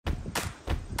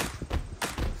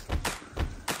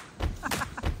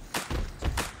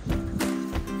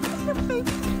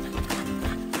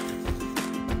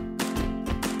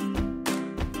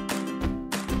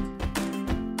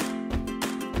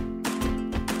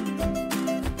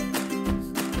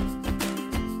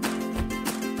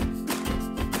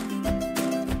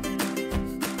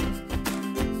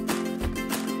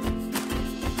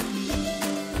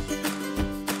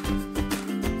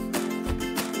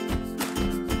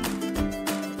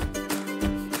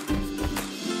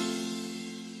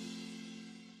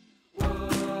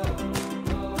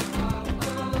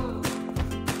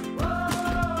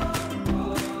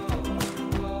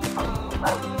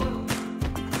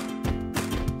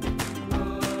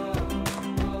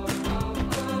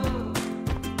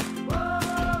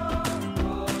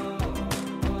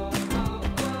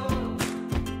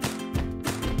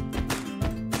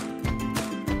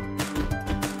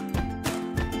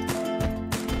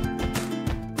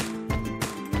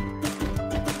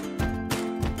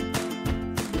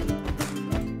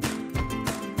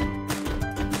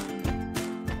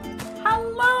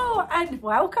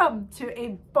welcome to a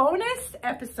bonus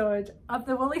episode of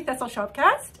the Woolly Thistle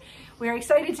Shopcast. We're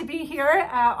excited to be here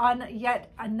on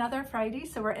yet another Friday,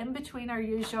 so we're in between our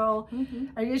usual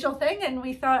thing, and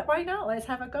we thought, why not? Let's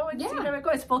have a go and see how it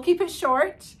goes. We'll keep it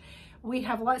short. We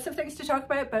have lots of things to talk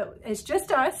about, but it's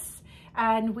just us,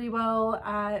 and we will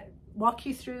walk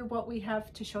you through what we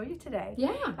have to show you today.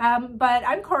 But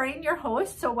I'm Corinne, your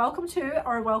host, so welcome to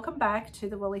or welcome back to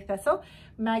the Woolly Thistle.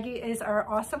 Maggie is our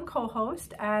awesome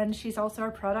co-host, and she's also our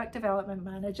product development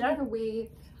manager.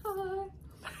 Hi.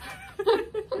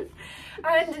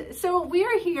 And so we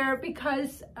are here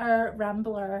because our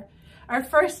Rambler, our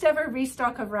first ever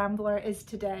restock of Rambler is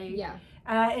today.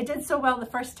 It did so well the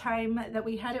first time that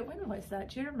we had it. When was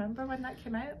that? Do you remember when that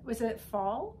came out? Was it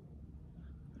fall?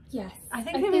 Yes. I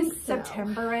think it was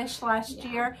September-ish last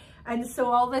year. And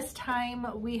so all this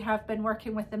time we have been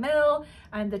working with the mill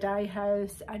and the dye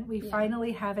house, and we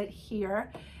finally have it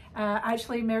here.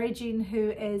 Actually, Mary Jean, who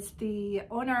is the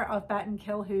owner of Bat and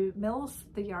Kill, who mills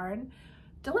the yarn,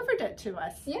 delivered it to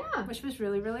us. Which was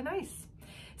really, really nice.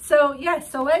 So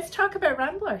so let's talk about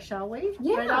Rambler, shall we?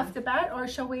 Right off the bat, or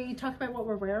shall we talk about what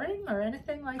we're wearing or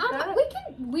anything like that?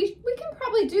 We can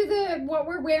probably do what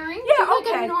we're wearing.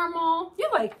 Like a normal. You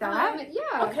like that?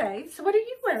 Okay. So what are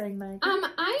you wearing, Maggie?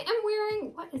 I am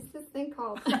wearing, what is this thing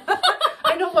called?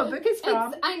 I know what book it's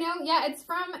from. I know, it's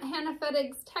from Hannah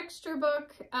Fettig's texture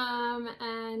book,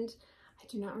 and I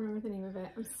do not remember the name of it.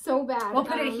 I'm so bad. We'll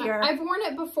put it here. I've worn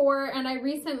it before, and I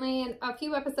recently, a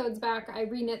few episodes back, I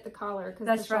re-knit the collar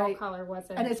because the shawl collar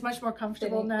wasn't. And it's much more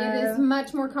comfortable now. It is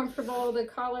much more comfortable. The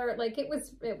collar, like it was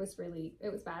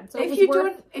bad. So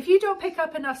if you don't pick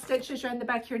up enough stitches around the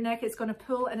back of your neck, it's going to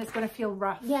pull and it's going to feel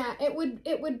rough. Yeah, it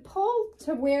would pull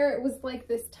to where it was like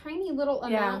this tiny little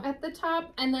amount at the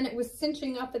top, and then it was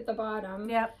cinching up at the bottom.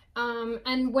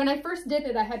 And when I first did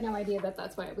it, I had no idea that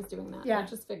that's why it was doing that. I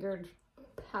just figured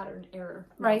pattern error.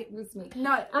 Right. It was me.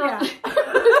 Not, and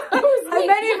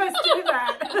many of us do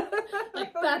that.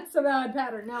 Like, that's a bad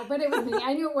pattern. No, but it was me.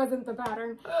 I knew it wasn't the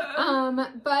pattern.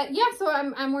 But yeah, so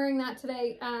I'm wearing that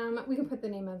today. We can put the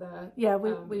name of the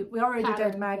we already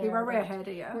did, Maggie. We're way ahead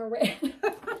of you. We're way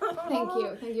Thank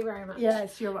you very much.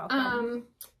 Yes, you're welcome.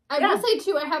 I will say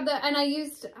too, I have and I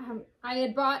used I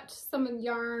had bought some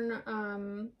yarn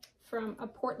from a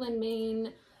Portland,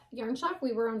 Maine yarn shop.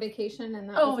 We were on vacation, and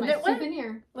that was my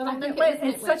souvenir.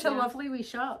 It's such a lovely wee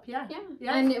shop.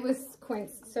 And it was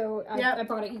quince, so I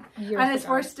bought it years ago. And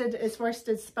it's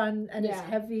worsted spun, and it's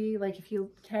heavy. Like if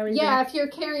you carry if you're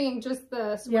carrying just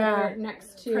the sweater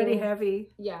next to, pretty heavy.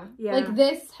 Like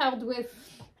this held with,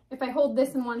 if I hold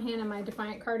this in one hand and my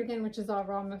Defiant cardigan, which is all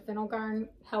raw Maffinal garn,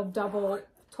 held double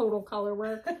total color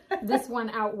work. This one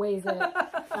outweighs it.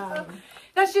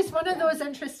 That's just one of those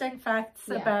interesting facts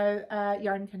about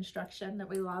yarn construction that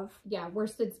we love.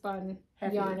 Worsted spun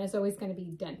yarn is always going to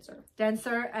be denser.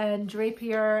 Denser and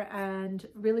drapier, and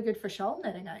really good for shawl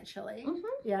knitting, actually.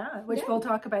 Which we'll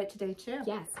talk about today too.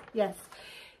 Yes.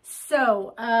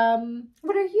 So,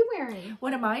 what are you wearing?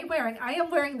 What am I wearing? I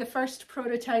am wearing the first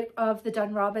prototype of the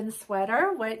Dunrobin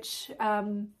sweater, which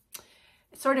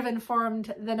sort of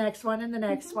informed the next one and the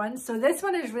next one. So this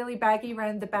one is really baggy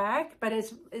around the back, but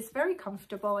it's very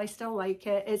comfortable. I still like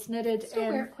it. It's knitted in.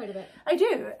 Wear it quite a bit. I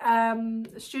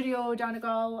do. Studio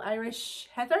Donegal Irish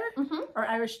Heather or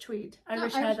Irish Tweed.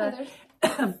 Irish Heather.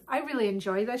 I really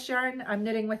enjoy this yarn. I'm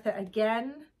knitting with it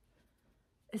again.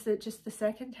 Is it just the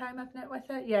second time I've knit with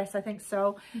it? Yes, I think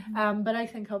so. But I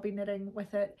think I'll be knitting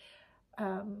with it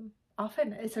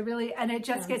often. It's and it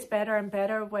just gets better and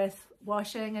better with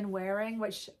washing and wearing,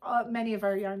 which many of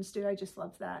our yarns do. I just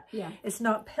love that. It's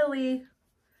not pilly.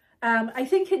 I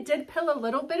think it did pill a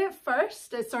little bit at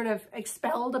first. It sort of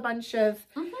expelled a bunch of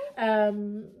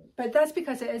but that's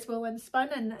because it is woolen spun,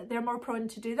 and they're more prone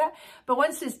to do that. But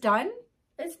once it's done,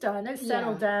 it's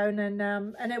settled down,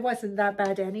 and it wasn't that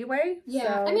bad anyway. So.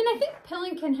 I mean, I think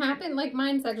pilling can happen. Like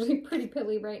mine's actually pretty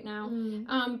pilly right now.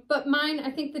 But mine, I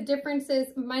think the difference is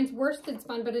mine's worsted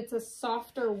spun, but it's a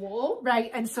softer wool. Right,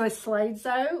 and so it slides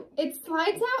out. It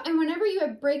slides out, and whenever you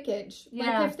have breakage,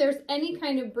 like if there's any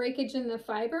kind of breakage in the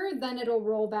fiber, then it'll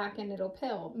roll back and it'll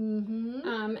pill.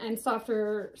 And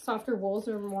softer wools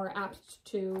are more apt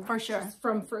to, for sure,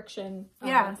 from friction,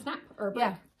 snap or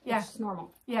break. Which is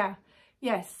normal.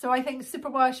 Yes, so I think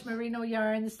superwash merino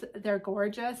yarns, they're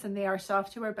gorgeous and they are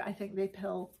soft to wear, but I think they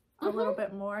pill a little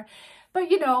bit more.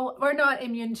 But you know, we're not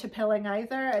immune to pilling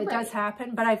either. It does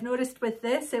happen, but I've noticed with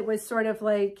this, it was sort of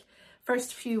like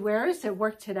first few wears, it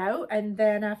worked it out, and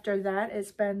then after that,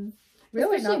 it's been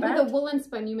Really especially not bad. with a woolen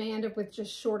spun, you may end up with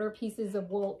just shorter pieces of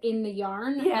wool in the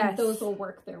yarn, and those will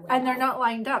work their way and they're out. not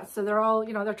lined up, so they're all,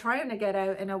 you know, they're trying to get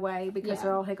out in a way because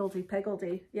they're all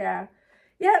higgledy-piggledy. Yeah.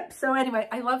 Yep. So anyway,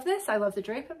 I love this. I love the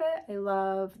drape of it. I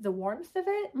love the warmth of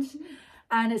it.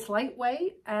 And it's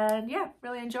lightweight, and yeah,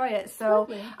 really enjoy it. So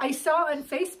I saw on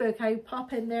Facebook, I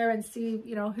pop in there and see,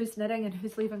 you know, who's knitting and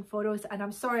who's leaving photos. And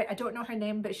I'm sorry, I don't know her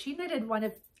name, but she knitted one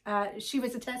of, she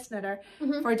was a test knitter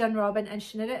for Dunrobin, and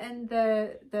she knitted in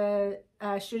the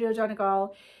Studio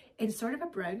Donegal in sort of a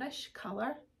brownish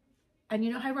color. And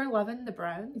you know how we're loving the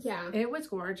browns? Yeah. It was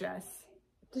gorgeous.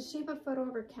 Does she have a photo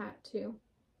of her cat too?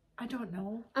 I don't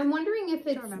know. I'm wondering if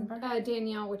it's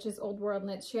Danielle, which is Old World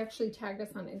Knits. She actually tagged us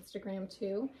on Instagram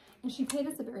too, and she paid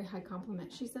us a very high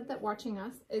compliment. She said that watching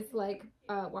us is like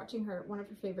watching one of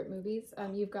her favorite movies,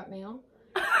 You've Got Mail,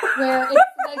 where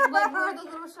it's like we're the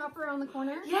little shop around the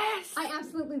corner. Yes, I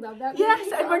absolutely love that movie.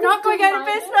 Yes, and we're not going out of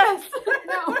business.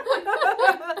 No,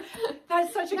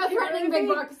 that's such a not cute threatening movie.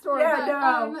 big box store.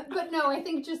 Yeah, but no, I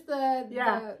think just the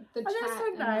chat. That's so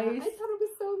nice. I thought it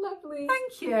was so lovely.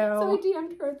 Thank you. So I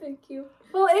DM'd her. Thank you.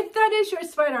 Well, if that is your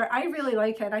sweater, I really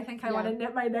like it. I think I want to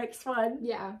knit my next one.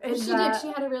 Yeah, she did. She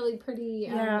had a really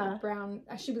pretty brown.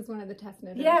 She was one of the test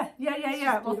knitters.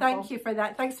 Yeah. Well, thank you for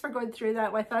that. Thanks for going through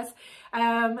that with us.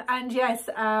 And yes,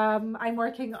 I'm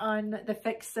working on the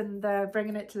fix and the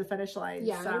bringing it to the finish line.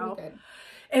 Yeah, so it'll be good.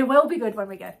 It will be good when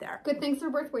we get there. Good things are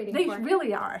worth waiting for. They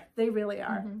really are. They really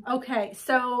are. Okay,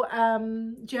 so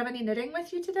do you have any knitting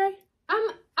with you today?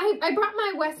 I brought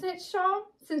my West Knit shawl.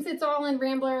 Since it's all in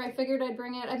Rambler, I figured I'd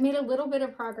bring it. I've made a little bit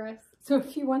of progress. So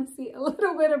if you want to see a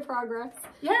little bit of progress.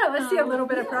 Yeah, let's see a little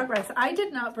bit of progress. I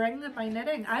did not bring my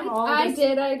knitting. I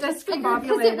just figured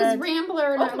because it was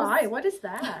Rambler. And oh my, what is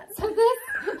that? So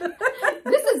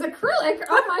this is acrylic.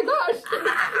 Oh my gosh.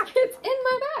 It's in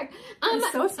my bag.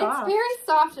 It's so soft. It's very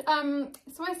soft.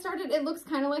 So I started, it looks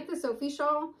kind of like the Sophie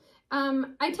shawl.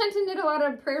 I tend to knit a lot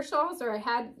of prayer shawls, or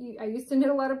I used to knit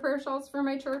a lot of prayer shawls for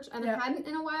my church, and I hadn't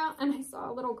in a while, and I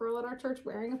saw a little girl at our church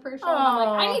wearing a prayer shawl, and I'm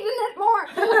like, I need to knit more.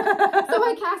 So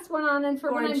I cast one on, and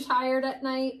for when I'm tired at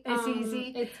night, it's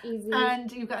easy. It's easy.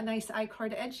 And you've got a nice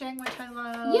I-cord edging, which I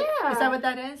love. Yeah. Is that what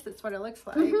that is? That's what it looks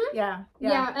like. Yeah,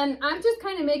 and I'm just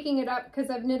kind of making it up, because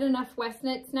I've knit enough West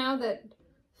Knits now that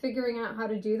figuring out how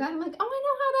to do that, I'm like, oh, I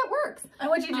know how that works. And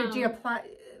what do you do? Do you apply...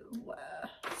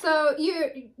 So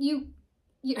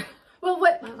well,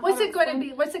 what's it going to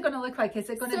be? What's it going to look like? Is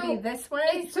it going to be this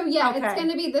way? So yeah, it's going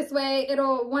to be this way.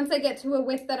 Once I get to a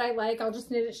width that I like, I'll just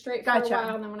knit it straight for a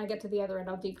while, and then when I get to the other end,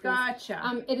 I'll decrease.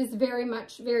 Gotcha. It is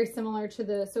very similar to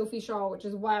the Sophie shawl, which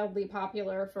is wildly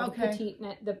popular for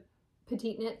the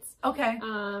petite knits. Okay.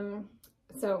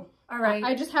 So all right,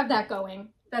 I just have that going.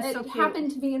 That's so cute. It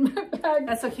happened to be in my bag.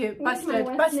 That's so cute.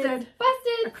 Busted.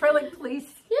 Acrylic fleece.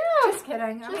 Yeah. Just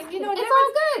kidding. I mean, you know, it's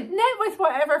all good. Knit with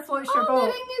whatever floats your boat. All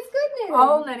knitting is good knitting.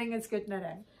 All knitting is good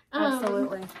knitting.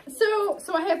 Absolutely. So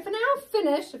I have now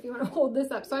finished, if you want to hold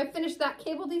this up, so I finished that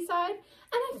cable-D side, and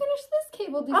I finished this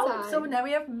cable-D side. So now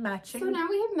we have matching. So now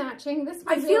we have matching. This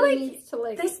one really needs to,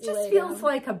 like, this just feels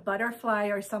like a butterfly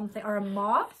or something, or a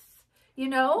moth, you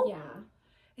know? Yeah.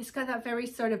 It's got that very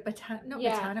sort of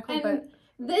botanical, but...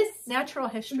 This natural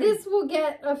history. This will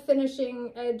get a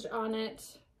finishing edge on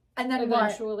it, and then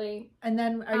eventually. What? And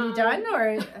then are you done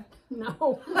or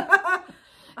no?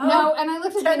 No. And I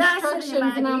looked at the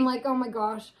instructions and I'm like, oh my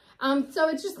gosh. So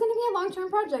it's just going to be a long-term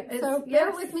project. So bear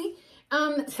with me.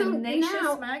 So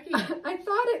now Maggie. I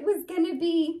thought it was going to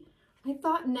be. I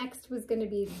thought next was going to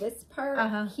be this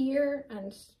part here, and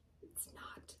it's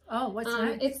not. Oh, what's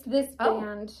next? It's this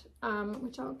band,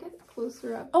 which I'll get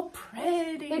closer up. Oh,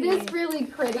 pretty! It is really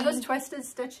pretty. Are those twisted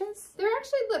stitches? They're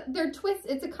actually they're twist.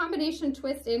 It's a combination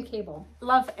twist and cable.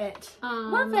 Love it.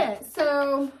 Love it.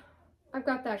 So I've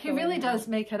got that. He really does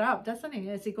make it up, doesn't he?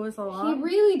 As he goes along. He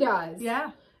really does.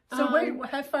 Yeah. So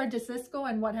how far does this go,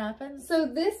 and what happens? So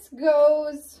this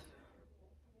goes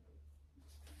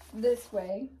this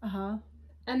way.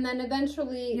 And then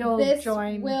eventually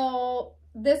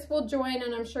this will join,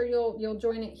 and I'm sure you'll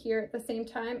join it here at the same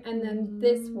time, and then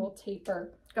this will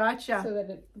taper. Gotcha. So that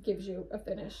it gives you a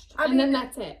finished. And then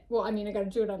that's it. Well, I mean, I got to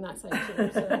do it on that side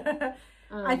too. So,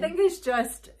 I think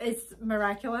it's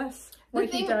miraculous what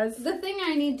he does. The thing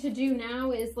I need to do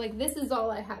now is, like, this is all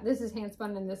I have. This is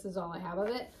handspun, and this is all I have of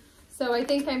it. So I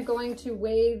think I'm going to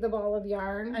weigh the ball of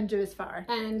yarn. And do as far.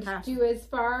 And do as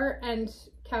far and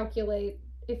calculate.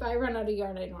 If I run out of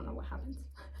yarn, I don't know what happens.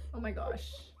 Oh my gosh.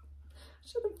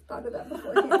 Should have thought of that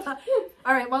beforehand.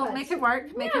 All right, well, make it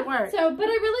work. Make it work. So, but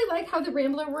I really like how the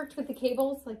Rambler worked with the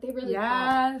cables. Like, they really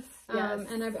pop. Yes.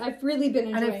 And I've really been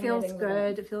enjoying it. And it feels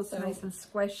good. It feels nice and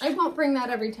squished. I won't bring that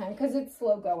every time because it's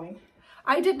slow going.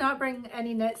 I did not bring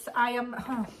any knits. I am...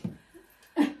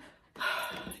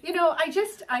 You know,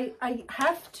 I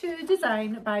have to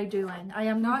design by doing. I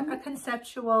am not a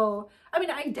conceptual... I mean,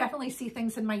 I definitely see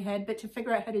things in my head, but to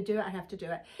figure out how to do it, I have to do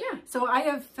it. Yeah. So I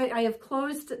have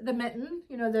closed the mitten,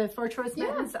 you know, the Fortrose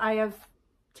Mittens. I have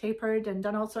tapered and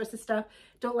done all sorts of stuff.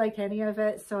 Don't like any of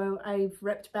it. So I've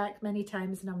ripped back many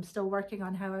times and I'm still working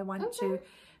on how I want to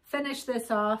finish this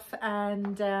off.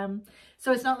 And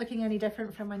so it's not looking any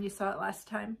different from when you saw it last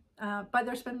time. But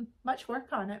there's been much work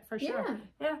on it for sure.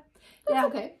 Yeah. That's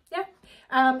okay.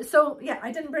 Yeah. So yeah,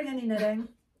 I didn't bring any knitting.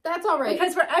 That's all right.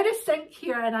 Because we're out of sync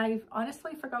here and I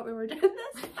honestly forgot we were doing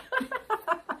this.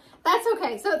 That's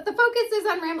okay. So the focus is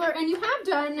on Rambler and you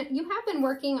have been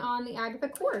working on the Agatha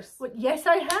course. Well, yes,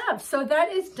 I have. So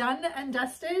that is done and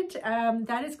dusted.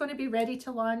 That is going to be ready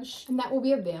to launch. And that will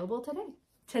be available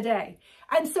today.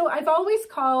 And so I've always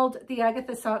called the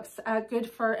Agatha socks good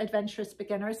for adventurous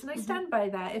beginners. And I stand by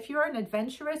that. If you're an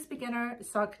adventurous beginner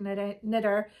sock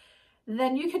knitter,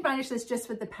 then you can manage this just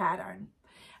with the pattern.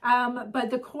 But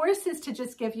the course is to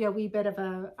just give you a wee bit of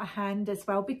a hand as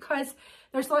well, because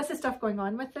there's lots of stuff going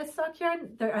on with this sock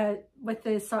yarn, with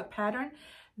the sock pattern.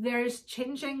 There's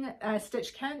changing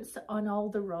stitch counts on all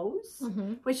the rows,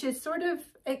 which is sort of,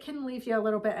 it can leave you a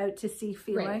little bit out to sea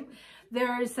feeling. Right.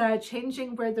 There's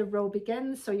changing where the row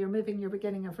begins. So you're moving your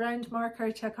beginning of round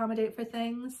marker to accommodate for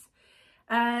things.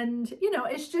 And, you know,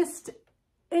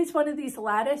 it's one of these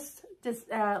lattice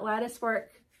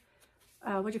work,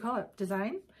 what do you call it?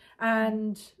 Design.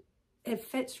 And it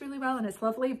fits really well and it's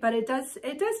lovely, but it does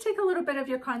take a little bit of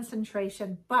your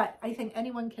concentration, but I think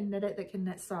anyone can knit it that can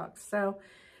knit socks. So,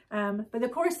 but the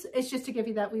course is just to give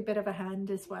you that wee bit of a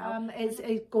hand as well.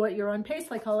 It's go at your own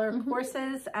pace like all our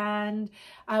courses, and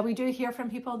we do hear from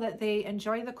people that they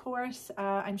enjoy the course.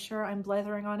 I'm sure I'm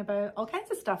blethering on about all kinds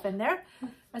of stuff in there,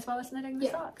 as well as knitting the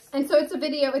socks. And so it's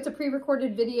a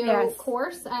pre-recorded video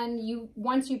course, and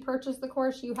once you purchase the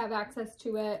course, you have access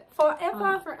to it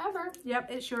forever.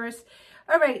 Yep, it's yours.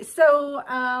 All right, so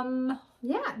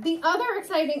yeah, the other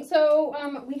exciting,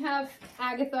 so we have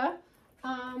Agatha.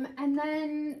 And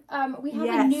then we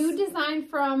have a new design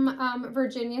from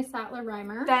Virginia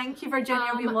Sattler-Reimer. Thank you,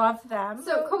 Virginia. We love them.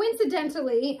 So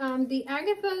coincidentally, the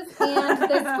Agathas and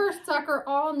this first sock are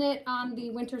all knit on the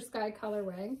Winter Sky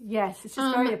colorway. Yes, it's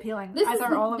just very appealing, as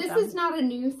are all of them. This is not a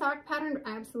new sock pattern, but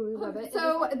I absolutely love it.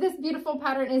 So this beautiful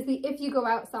pattern is the If You Go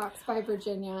Out socks by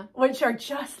Virginia, which are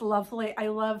just lovely. I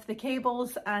love the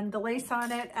cables and the lace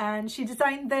on it, and she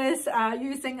designed this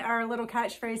using our little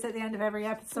catchphrase at the end of every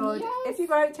episode. Yes. If you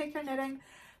go out, take your knitting.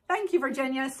 Thank you,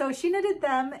 Virginia. So she knitted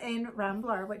them in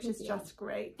Rambler, which is just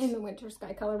great. In the Winter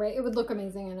Sky colorway. It would look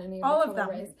amazing in any of the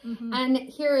colorways. And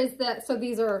here is so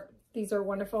these are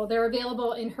wonderful. They're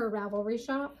available in her Ravelry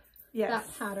shop. Yes.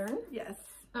 That pattern. Yes.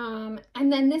 And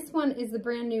then this one is the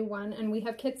brand new one, and we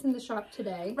have kits in the shop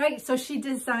today. Right. So she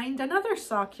designed another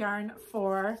sock yarn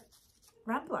for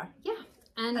Rambler. Yeah.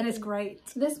 And it's great.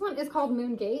 This one is called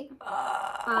Moongate.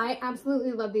 I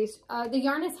absolutely love these. The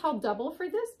yarn is held double for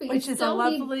this, but you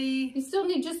still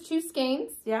need just 2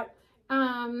 skeins. Yep.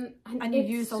 And you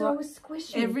use a lot. It's so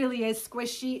squishy. It really is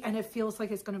squishy, and it feels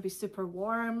like it's going to be super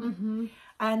warm.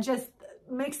 And just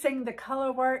mixing the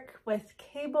color work with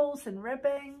cables and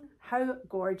ribbing, how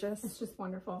gorgeous! It's just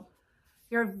wonderful.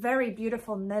 You're a very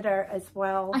beautiful knitter as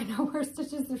well. I know, her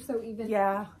stitches are so even.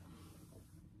 Yeah.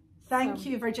 Thank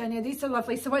you, Virginia. These are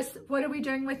lovely. So what are we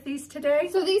doing with these today?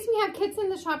 So these, we have kits in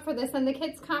the shop for this, and the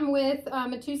kits come with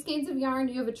 2 skeins of yarn.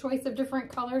 You have a choice of different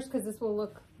colors because this will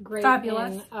look great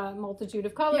in a multitude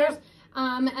of colors. Yep.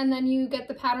 And then you get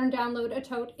the pattern download, a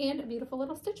tote, and a beautiful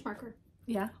little stitch marker.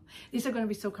 Yeah. These are going to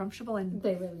be so comfortable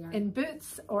they really are. In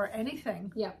boots or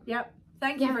anything. Yep. Yep.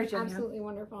 Thank you, Virginia. Absolutely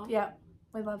wonderful. Yeah.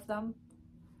 We love them.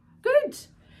 Good.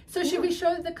 So should we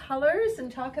show the colors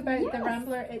and talk about the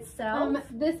Rambler itself?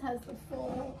 This has the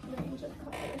full range of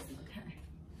colors. Okay.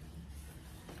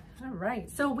 All right.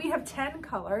 So we have 10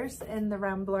 colors in the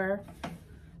Rambler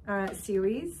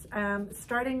series,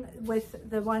 starting with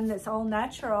the one that's all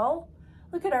natural.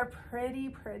 Look at our pretty,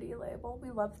 pretty label. We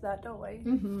love that, don't we?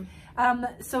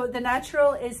 So the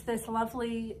natural is this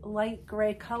lovely light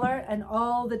gray color, and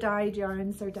all the dyed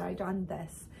yarns are dyed on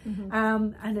this.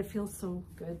 And it feels so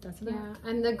good, doesn't it? Yeah,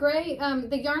 and the gray,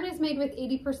 the yarn is made with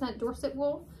 80% Dorset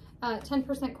wool,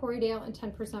 10% Corriedale and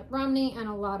 10% Romney, and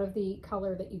a lot of the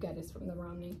color that you get is from the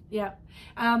Romney. Yeah.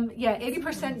 Yeah,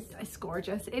 80% is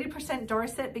gorgeous. 80%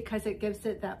 Dorset because it gives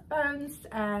it that bounce,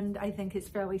 and I think it's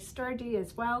fairly sturdy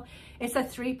as well. It's a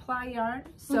 3-ply yarn,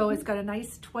 so it's got a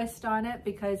nice twist on it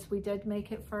because we did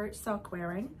make it for sock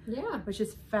wearing. Yeah. Which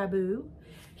is faboo.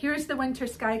 Here's the winter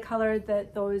sky color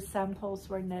that those samples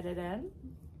were knitted in,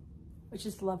 which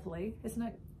is lovely, isn't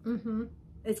it? Mm-hmm.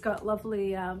 It's got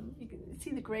lovely, you can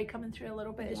see the grey coming through a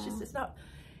little bit. It's just,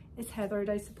 it's heathered,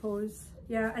 I suppose.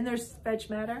 Yeah, and there's veg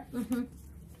matter. Mm-hmm.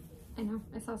 I know,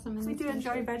 I saw some in We do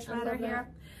enjoy veg matter here.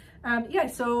 Yeah,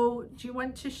 so do you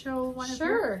want to show one of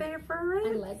your favorites?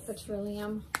 I like the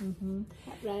Trillium. Mm-hmm.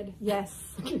 That red.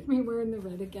 Yes. Get me wearing the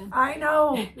red again. I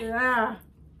know, yeah.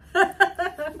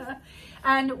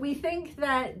 And we think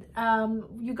that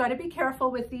you got to be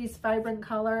careful with these vibrant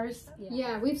colors.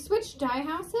 Yeah, we've switched dye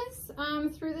houses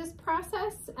through this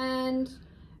process, and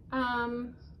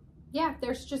yeah,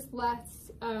 there's just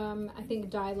less I think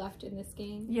dye left in the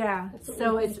skein. Yeah,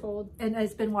 so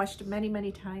it's been washed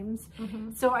many times.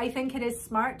 So I think it is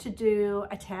smart to do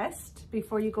a test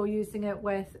before you go using it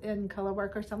in color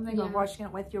work or something, or washing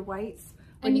it with your whites.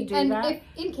 And if,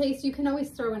 in case, you can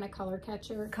always throw in a color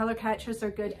catcher. Color catchers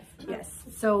are good. Yes.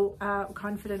 So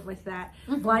confident with that.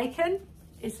 Lichen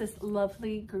is this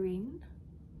lovely green.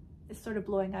 It's sort of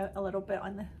blowing out a little bit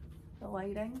on the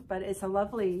lighting, but it's a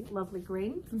lovely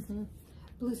green.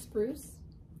 Blue spruce.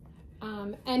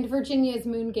 And Virginia's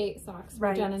Moongate socks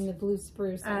were done in the blue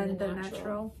spruce and the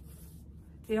natural.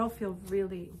 They all feel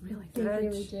really good. They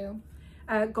really do.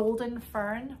 Golden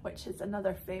fern, which is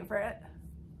another favorite.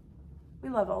 We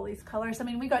love all these colors. I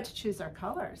mean, we got to choose our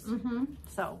colors.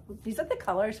 So these are the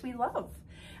colors we love.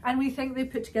 And we think they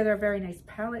put together a very nice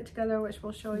palette together, which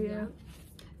we'll show you.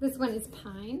 This one is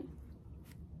pine.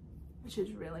 Which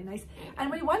is really nice.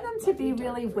 And we want them to be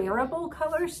really wearable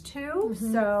colors too.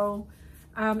 So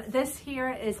this here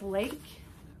is lake,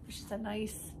 which is a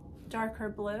nice darker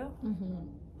blue.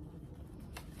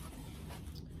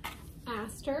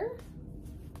 Aster,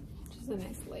 which is a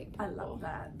nice lake purple. I love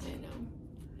that. I know.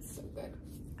 So good.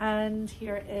 And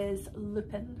here is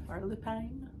lupin or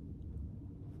lupine,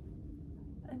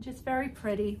 and just very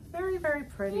pretty, very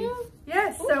pretty.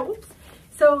 Yes.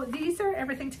 So these are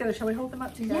everything together. Shall we hold them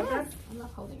up together? Yes. I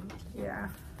love holding them up together. Yeah.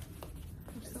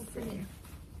 They're so pretty.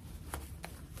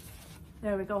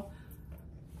 There we go.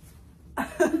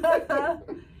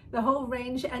 The whole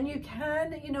range, and you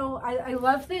can, you know, I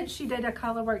love that she did a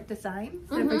color work design,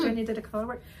 that Virginia did a color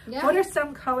work. What are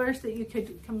some colors that you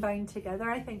could combine together?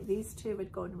 I think these two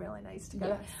would go really nice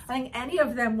together. I think any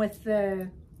of them with the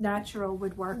natural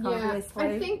would work, obviously.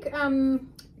 I think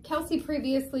Kelsey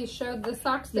previously showed the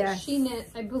socks that she knit,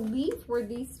 I believe, were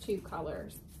these two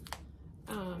colors.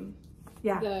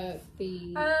 Yes,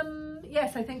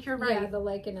 I think you're right. Yeah, the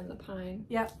lichen and the pine.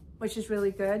 Yep, which is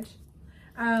really good.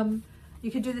 You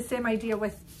could do the same idea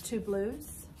with two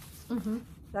blues.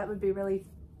 That would be really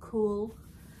cool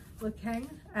looking.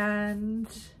 And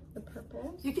the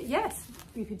purples. You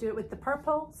could do it with the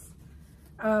purples.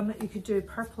 You could do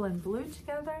purple and blue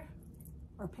together,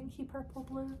 or pinky purple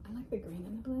blue. I like the green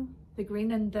and the blue. The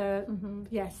green and the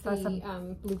that's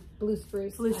blue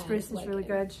spruce. Blue spruce is really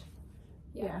good.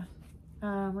 Yeah.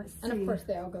 Let's see. And of course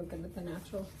they all go good with the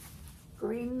natural.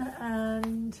 Green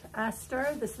and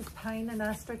aster. This is pine and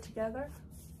aster together.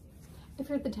 If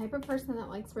you're the type of person that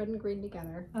likes red and green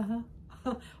together.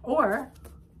 Or.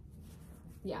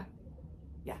 Yeah.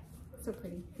 So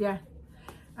pretty. Yeah.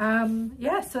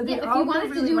 So they all if you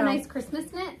wanted really to do a nice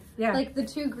Christmas knit, like the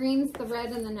two greens, the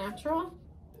red and the natural.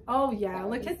 Oh yeah,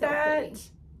 look at that. Pretty.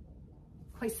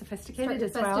 Quite sophisticated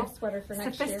as well. Sweater for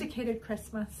next Sophisticated year.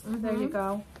 Christmas. There you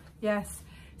go. Yes.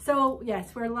 So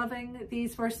yes, we're loving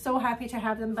these. We're so happy to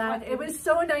have them back. It was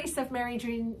so nice of Mary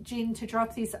Jean to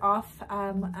drop these off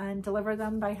and deliver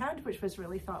them by hand, which was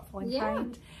really thoughtful and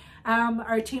kind.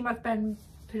 Our team have been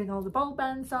putting all the ball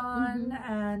bands on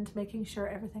and making sure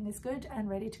everything is good and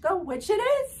ready to go, which it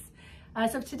is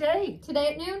as of today. Today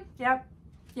at noon?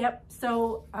 Yep.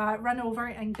 So run over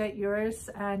and get yours,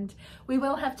 and we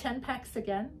will have 10 packs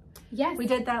again. Yes. We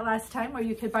did that last time where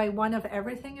you could buy one of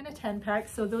everything in a 10 pack.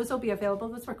 So those will be available.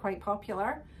 Those were quite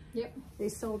popular. Yep. They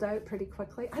sold out pretty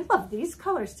quickly. I love these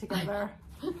colors together.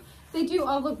 They do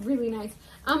all look really nice.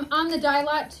 On the dye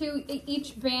lot too,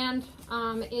 each band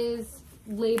is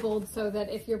labeled so that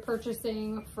if you're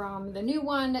purchasing from the new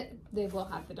one, they will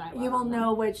have the dye lot. You will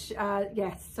know which,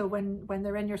 so when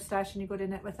they're in your stash and you go to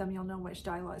knit with them, you'll know which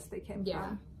dye lots they came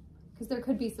from. Because there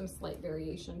could be some slight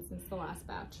variation since the last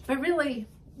batch. But really,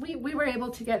 we were able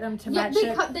to get them to match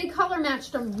it. They color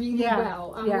matched them really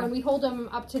well. When we hold them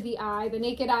up to the eye, the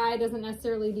naked eye doesn't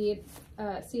necessarily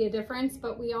see a difference,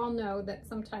 but we all know that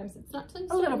sometimes it's not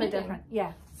a little bit different.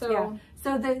 Yeah. So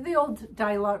the old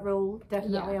dye lot rule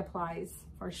definitely applies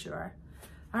for sure.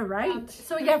 All right.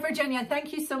 So yeah, Virginia,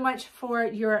 thank you so much for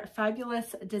your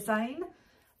fabulous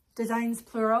designs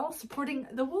plural, supporting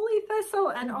the Woolly Thistle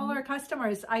and all our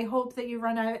customers. I hope that you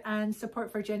run out and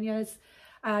support Virginia's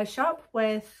shop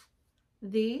with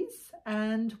these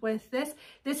and with this.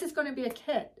 This is going to be a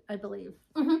kit, I believe.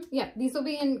 Yeah, these will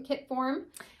be in kit form.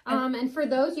 And for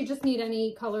those, you just need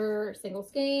any color single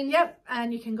skein. Yep,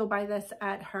 and you can go buy this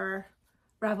at her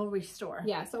Ravelry store.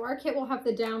 Yeah, so our kit will have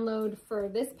the download for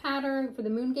this pattern, for the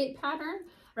Moongate pattern.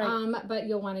 Right. But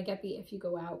you'll want to get the If You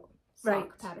Go Out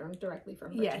sock pattern directly from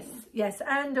Virginia. Yes,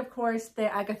 and of course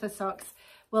the Agatha socks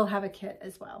will have a kit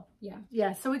as well.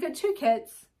 Yeah, so we got 2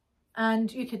 kits,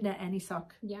 and you could knit any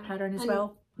sock pattern as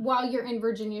well. While you're in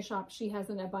Virginia shop, she has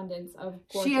an abundance of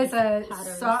gorgeous She is a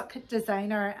patterns. sock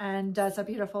designer and does a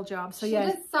beautiful job. So she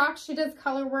does socks, she does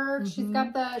color work. She's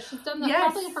done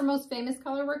probably her most famous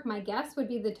color work, my guess, would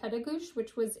be the Tedagouche,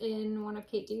 which was in one of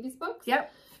Kate Davies' books.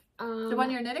 Yep. The one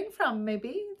you're knitting from,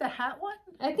 maybe? The hat one?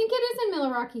 I think it is in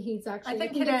Milwaukee Heats, actually. I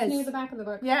think it is. Near the back of the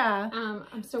book. Yeah.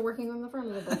 I'm still working on the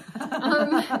front of the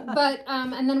book.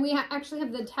 And then we actually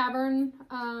have the Davern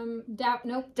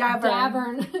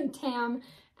Tam.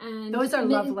 And those are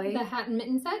lovely. The hat and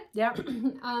mitten set. Yep.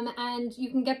 And you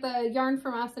can get the yarn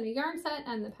from us in a yarn set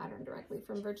and the pattern directly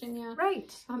from Virginia.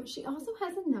 Right. She also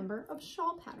has a number of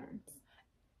shawl patterns.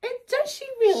 Does she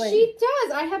really? She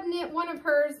does. I have knit one of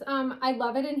hers. I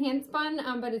love it in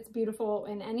handspun, but it's beautiful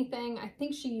in anything. I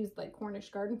think she used like Cornish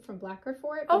Garden from Blacker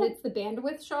for it, but it's the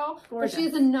bandwidth shawl. Gorgeous. But she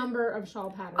has a number of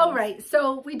shawl patterns. Oh, right.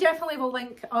 So we definitely will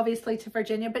link, obviously, to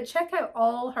Virginia, but check out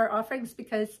all her offerings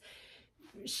because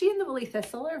she and the Woolly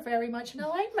Thistle are very much in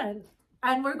alignment.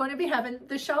 And we're going to be having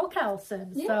the Shawl KAL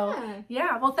soon. Yeah. So,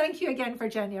 yeah. Well, thank you again,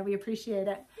 Virginia. We appreciate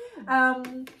it.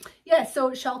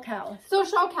 So Shawl KAL. So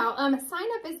Shawl KAL. Sign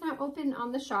up is now open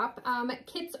on the shop.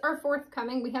 Kits are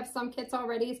forthcoming. We have some kits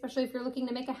already, especially if you're looking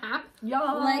to make a hat.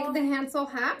 Like the Hansel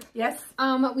hat. Yes.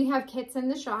 We have kits in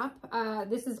the shop.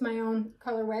 This is my own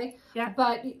colorway. Yeah.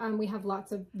 But we have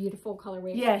lots of beautiful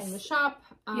colorways in the shop.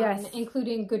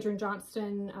 Including Gudrun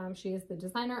Johnston. She is the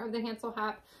designer of the Hansel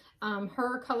hat.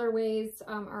 Her colorways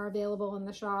are available in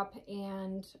the shop,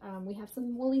 and we have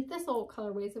some Woolly Thistle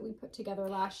colorways that we put together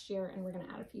last year, and we're going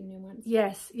to add a few new ones.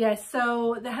 Yes.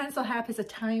 So the Hansel hat is a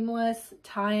timeless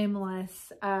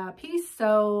piece,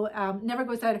 so never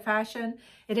goes out of fashion.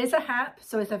 It is a hat,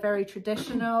 so it's a very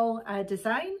traditional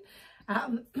design.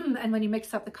 And when you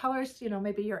mix up the colors,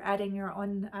 maybe you're adding your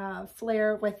own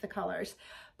flair with the colors.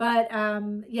 But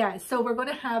so we're going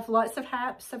to have lots of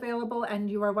hats available, and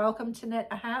you are welcome to knit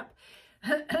a hat.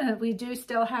 We do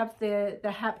still have the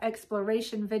hat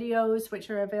exploration videos, which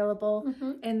are available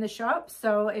in the shop.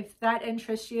 So if that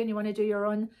interests you and you want to do your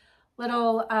own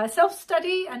little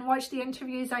self-study and watch the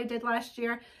interviews I did last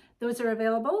year, those are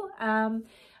available.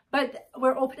 But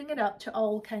we're opening it up to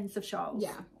all kinds of shawls.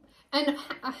 Yeah. And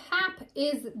a hap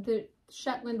is the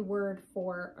Shetland word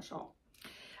for a shawl.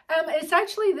 It's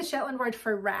actually the Shetland word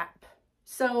for wrap.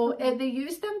 So they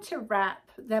used them to wrap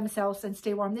themselves and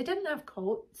stay warm. They didn't have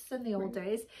coats in the old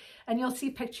days. And you'll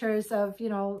see pictures of,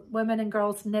 women and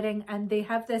girls knitting, and they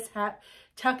have this hat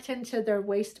tucked into their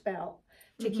waist belt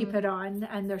to keep it on,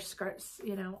 and their skirts,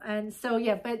 And so,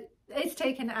 but it's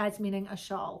taken as meaning a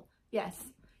shawl. Yes.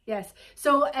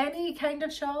 So any kind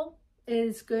of shawl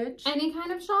is good. Any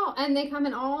kind of shawl, and they come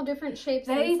in all different shapes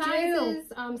and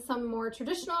sizes. Some more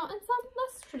traditional and some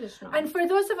less traditional. And for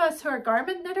those of us who are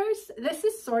garment knitters, this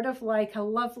is sort of like a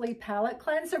lovely palette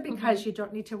cleanser because you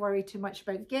don't need to worry too much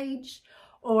about gauge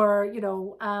or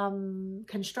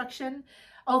construction.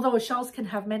 Although shawls can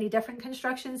have many different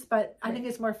constructions, but I think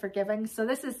it's more forgiving. So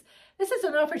this is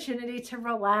an opportunity to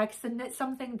relax and knit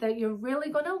something that you're really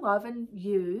going to love and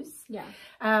use. Yeah.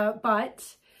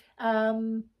 But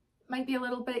might be a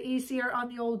little bit easier on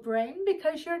the old brain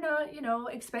because you're not,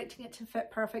 expecting it to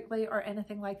fit perfectly or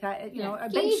anything like that.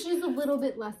 Gauge is a little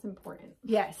bit less important.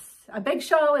 Yes. A big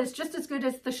shawl is just as good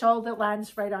as the shawl that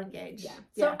lands right on gauge. Yeah.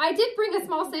 So I did bring a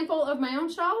small sample of my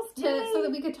own shawls so that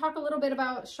we could talk a little bit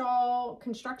about shawl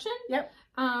construction. Yep.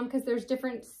 Because there's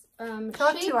different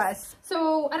talk shapes. To us.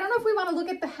 So I don't know if we want to look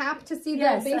at the hap to see the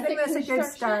basic I think that's a good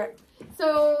start.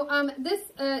 So this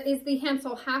is the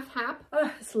Hansel half hap.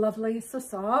 Oh, it's lovely. It's so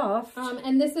soft.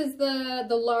 And this is the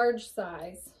large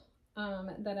size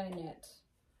that I knit.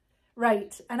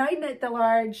 Right. And I knit the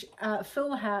large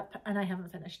full hap, and I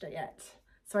haven't finished it yet.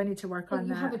 So I need to work on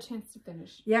that. You have a chance to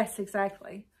finish. Yes,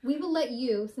 exactly. We will let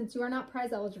you, since you are not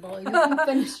prize eligible, you can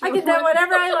finish your I can do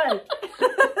whatever I like.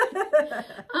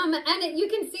 And you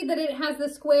can see that it has the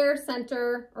square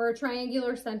center or a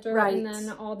triangular center, right. And then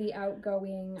all the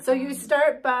outgoing. So you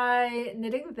start by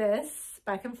knitting this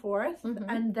back and forth,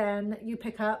 and then you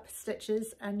pick up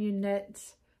stitches and you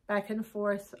knit back and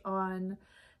forth on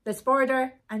this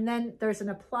border, and then there's an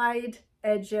applied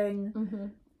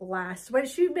edging last,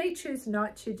 which you may choose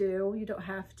not to do. You don't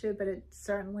have to, but it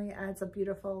certainly adds a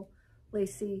beautiful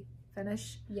lacy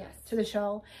finish to the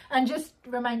shawl. And just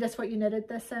remind us what you knitted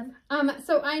this in.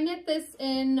 So I knit this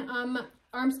in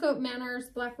Armscote Manor's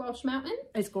Black Welsh Mountain.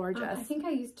 It's gorgeous. I think I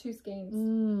used 2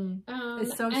 skeins.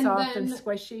 It's so soft and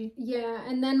squishy. Yeah,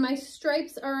 and then my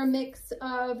stripes are a mix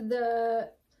of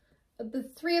the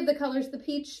 3 of the colors, the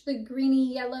peach, the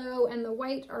greeny yellow, and the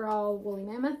white are all woolly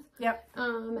mammoth. Yep.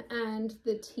 And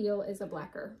the teal is a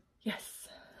blacker. Yes.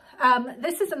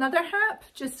 This is another hap,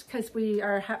 just because we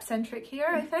are hap centric here,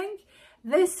 I think.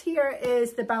 This here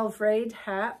is the Balvraid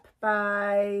hap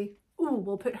by,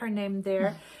 we'll put her name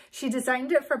there. She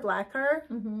designed it for blacker,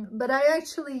 but I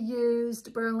actually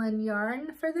used Birlinn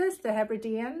yarn for this, the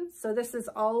Hebridean. So this is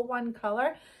all one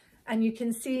color. And you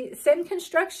can see same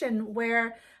construction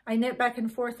where I knit back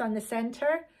and forth on the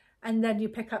center, and then you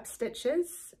pick up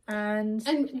stitches. And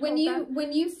when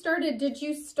you started, did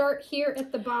you start here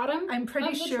at the bottom? I'm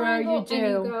pretty sure you do. And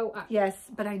you go up. Yes,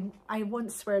 but I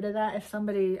won't swear to that if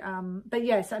somebody. But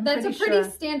yes, that's a pretty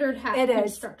standard hat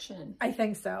construction. I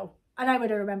think so, and I would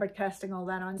have remembered casting all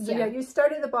that on. So yeah, you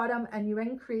start at the bottom and you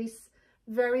increase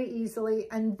very easily,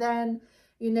 and then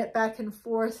you knit back and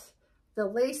forth the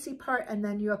lacy part, and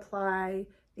then you apply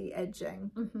the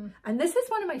edging. And this is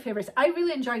one of my favorites. I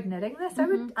really enjoyed knitting this.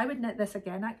 I would knit this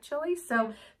again, actually.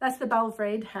 So that's the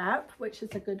Balvraid hap, which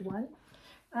is a good one.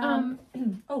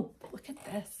 Oh, look at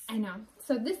this. I know.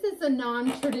 So this is a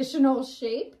non-traditional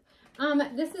shape.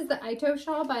 This is the Aito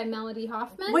shawl by Melody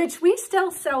Hoffman, which we still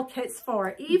sell kits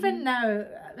for even now.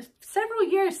 Several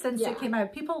years since it came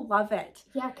out, people love it.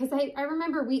 Yeah, because I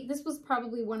remember this was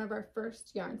probably one of our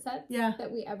first yarn sets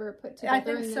that we ever put together. I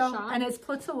think in so. The shop. And it's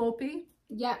Plötulopi.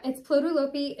 Yeah, it's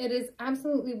Plötulopi. It is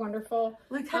absolutely wonderful.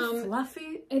 Look how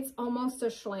fluffy. It's almost a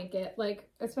schlanket. Like,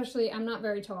 especially, I'm not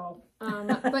very tall,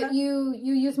 but you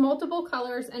use multiple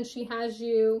colors, and she has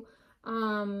you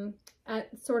at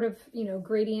sort of,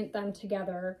 gradient them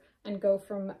together and go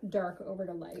from dark over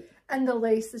to light. And the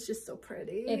lace is just so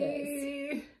pretty. It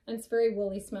is. And it's very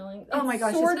woolly smelling. Oh my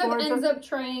gosh, it sort of ends up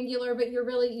triangular, but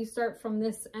you start from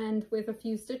this end with a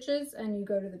few stitches and you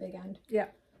go to the big end. Yeah.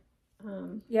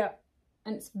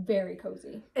 And it's very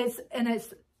cozy. It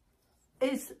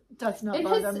does not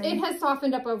bother me. It has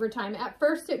softened up over time. At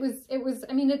first it was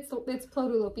I mean it's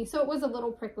Plötulopi, so it was a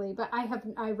little prickly, but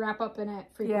I wrap up in it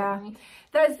frequently.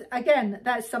 Yeah.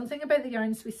 That's something about the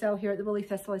yarns we sell here at the Woolly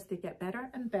Thistle is they get better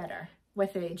and better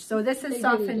with age. So this is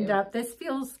softened up. This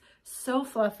feels so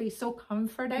fluffy, so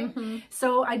comforting.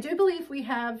 So I do believe we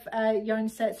have yarn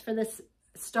sets for this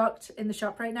stocked in the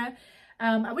shop right now.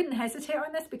 I wouldn't hesitate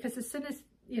on this because as soon as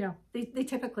they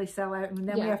typically sell out, and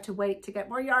then we have to wait to get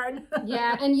more yarn.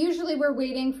 Yeah, and usually we're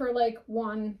waiting for like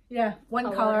one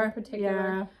color in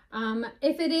particular. Yeah.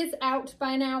 If it is out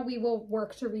by now, we will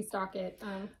work to restock it.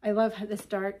 I love this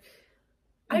dark.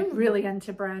 I'm really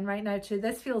into brown right now too.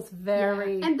 This feels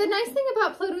very... Yeah. And the nice thing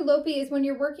about Plötulopi is when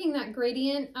you're working that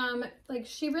gradient, like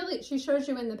she shows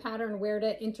you in the pattern where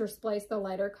to intersplice the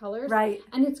lighter colors. Right.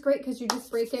 And it's great because you just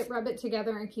break it, rub it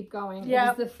together, and keep going.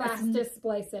 Yeah. It's the fastest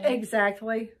splicing.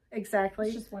 Exactly. It's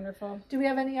just wonderful. Do we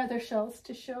have any other shells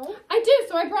to show? I do.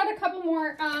 So I brought a couple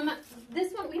more.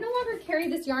 This one, we no longer carry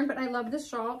this yarn, but I love this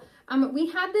shawl. We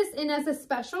had this in as a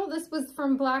special. This was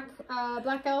from Black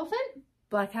Elephant.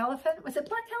 Black Elephant? Was it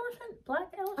Black Elephant?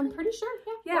 Black Elephant? I'm pretty sure.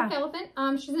 Yeah. Black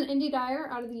Elephant. She's an indie dyer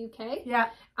out of the UK. Yeah.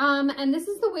 And this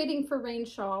is the Waiting for Rain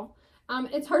shawl.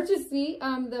 It's hard to see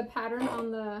the pattern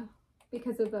on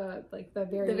because of the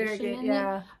variation in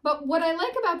it. But what I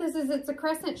like about this is it's a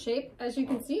crescent shape, as you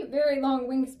can see, very long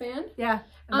wingspan. Yeah.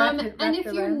 And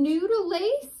if you're new to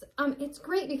lace, it's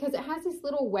great because it has these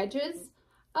little wedges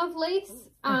of lace.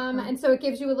 And so it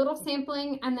gives you a little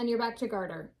sampling, and then you're back to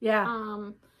garter.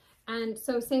 Yeah. And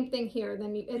so same thing here.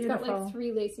 Then it's got like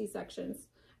 3 lacy sections.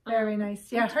 Very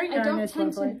nice. Yeah, her yarn is lovely. I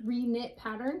don't tend to re-knit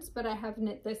patterns, but I have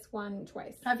knit this one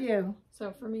twice. Have you?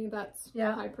 So for me, that's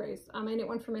high praise. I knit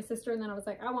one for my sister, and then I was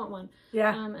like, I want one.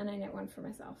 Yeah. And I knit one for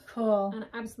myself. Cool. And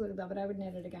I absolutely love it. I would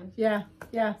knit it again. Yeah.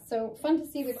 Yeah. So fun to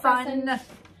see the crescent.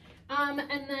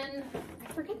 And then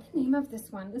I forget the name of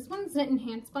this one. This one's knit in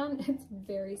handspun. It's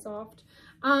very soft.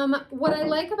 What I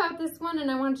like about this one, and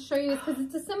I wanted to show you, is because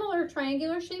it's a similar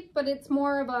triangular shape, but it's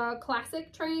more of a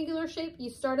classic triangular shape. You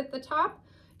start at the top.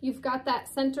 You've got that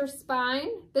center spine.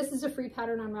 This is a free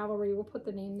pattern on Ravelry. We'll put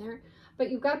the name there.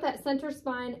 But you've got that center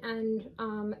spine and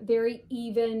very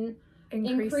even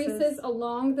increases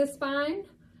along the spine.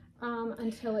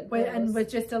 Until it grows. And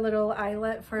with just a little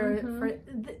eyelet for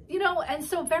you know, and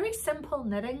so very simple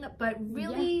knitting, but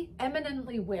really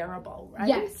eminently wearable, right?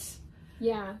 Yes.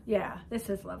 Yeah. Yeah, this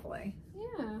is lovely.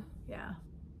 Yeah. Yeah.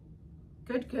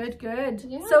 Good, good, good.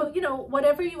 Yeah. So, you know,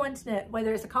 whatever you want to knit,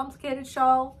 whether it's a complicated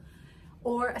shawl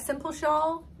or a simple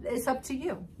shawl, it's up to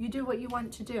you. You do what you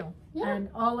want to do. Yeah. And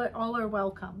all are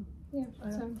welcome. Yeah.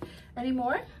 So. Any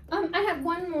more? I have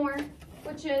one more,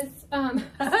 which is,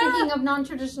 speaking of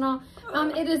non-traditional,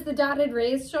 it is the dotted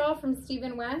raised shawl from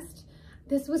Stephen West.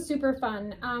 This was super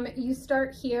fun. You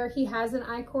start here. He has an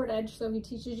I-cord edge, so he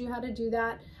teaches you how to do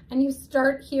that. And you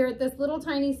start here at this little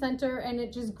tiny center, and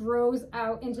it just grows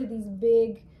out into these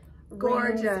big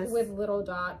rings with little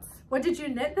dots. What did you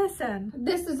knit this in?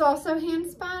 This is also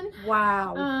hand spun.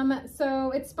 Wow.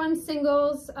 So it's spun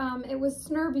singles. It was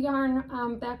Snurb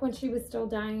yarn back when she was still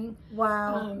dyeing.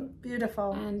 Wow.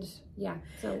 Beautiful. And yeah,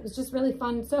 so it was just really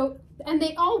fun. So, and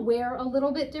they all wear a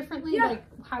little bit differently, like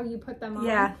how you put them on.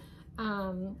 Yeah.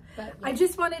 But I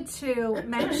just wanted to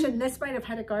mention this might have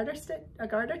had a garter tab. A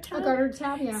garter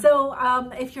tab, yeah. So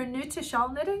if you're new to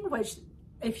shawl knitting, which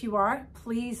if you are,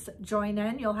 please join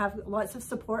in. You'll have lots of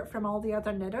support from all the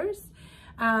other knitters.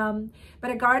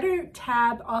 But a garter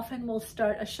tab often will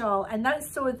start a shawl, and that's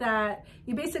so that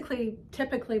you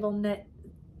typically will knit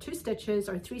 2 stitches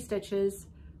or 3 stitches,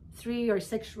 3 or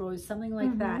 6 rows, something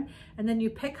like that. And then you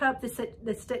pick up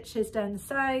the stitches down the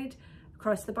side,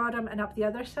 across the bottom and up the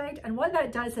other side. And what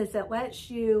that does is it lets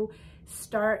you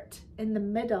start in the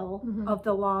middle of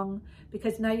the long,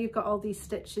 because now you've got all these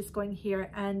stitches going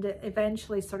here, and it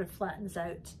eventually sort of flattens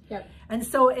out. Yep. And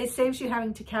so it saves you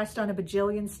having to cast on a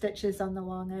bajillion stitches on the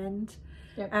long end.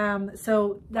 Yep.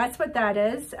 So that's what that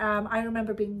is. I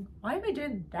remember being, why am I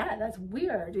doing that? That's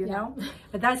weird, you know?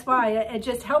 But that's why it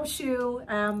just helps you.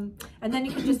 And then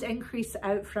you can just increase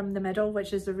out from the middle,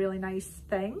 which is a really nice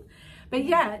thing. But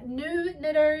yeah, new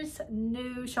knitters,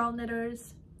 new shawl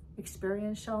knitters,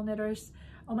 experienced shawl knitters.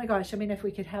 Oh my gosh, I mean, if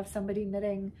we could have somebody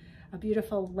knitting a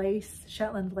beautiful lace,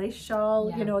 Shetland lace shawl,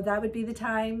 you know, that would be the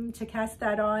time to cast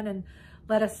that on, and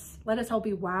let us all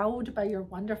be wowed by your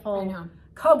wonderful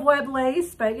cobweb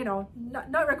lace. But you know,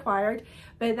 not required,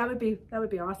 but that would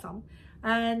be awesome.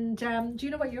 And do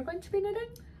you know what you're going to be knitting?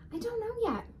 I don't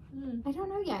know yet. I don't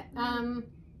know yet.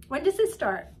 When does it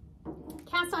start?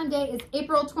 Cast on day is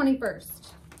April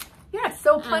 21st. Yeah,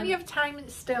 so plenty of time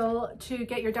still to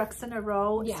get your ducks in a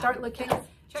row. Start looking.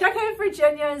 Check out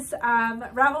Virginia's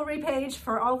Ravelry page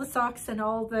for all the socks and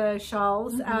all the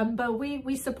shawls. But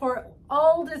we support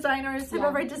all designers.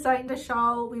 Whoever designed a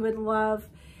shawl, we would love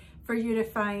for you to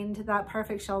find that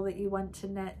perfect shawl that you want to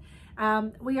knit.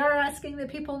 We are asking that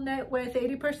people knit with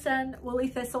 80% woolly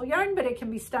thistle yarn, but it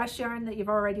can be stash yarn that you've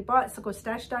already bought. So go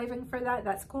stash diving for that.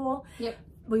 That's cool. Yep.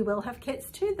 We will have kits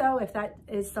too, though. If that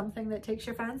is something that takes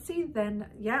your fancy, then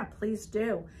yeah, please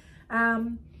do.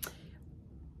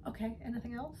 Okay,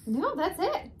 anything else? No, that's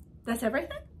it. That's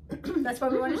everything? That's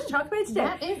what we wanted to talk about today.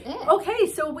 That is it. Okay,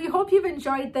 so we hope you've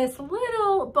enjoyed this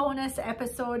little bonus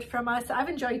episode from us. I've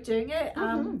enjoyed doing it,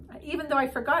 even though I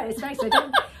forgot. It's nice.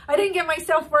 I didn't get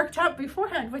myself worked up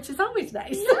beforehand, which is always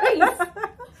nice. Nice.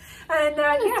 And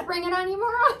yeah, bring it on you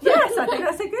more often. Yes, I think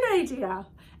that's a good idea.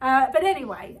 But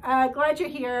anyway, glad you're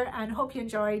here and hope you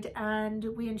enjoyed, and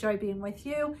we enjoy being with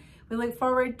you. We look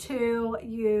forward to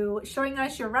you showing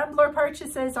us your Rambler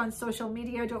purchases on social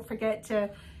media. Don't forget to...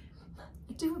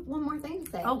 I do have one more thing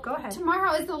to say. Oh, go ahead.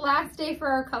 Tomorrow is the last day for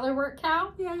our color work,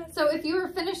 Cal. Yeah. So if you are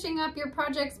finishing up your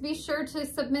projects, be sure to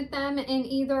submit them in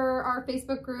either our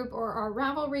Facebook group or our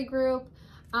Ravelry group,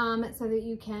 so that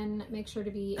you can make sure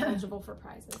to be eligible for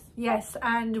prizes. Yes,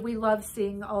 and we love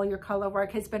seeing all your color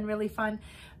work. It's been really fun.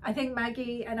 I think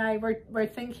Maggie and I were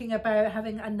thinking about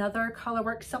having another color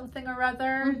work something or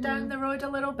other down the road a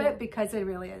little bit, because it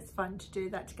really is fun to do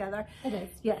that together. It is.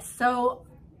 Yes, so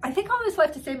I think all that's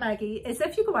left to say, Maggie, is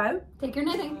if you go out, take your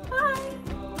knitting.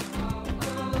 Bye.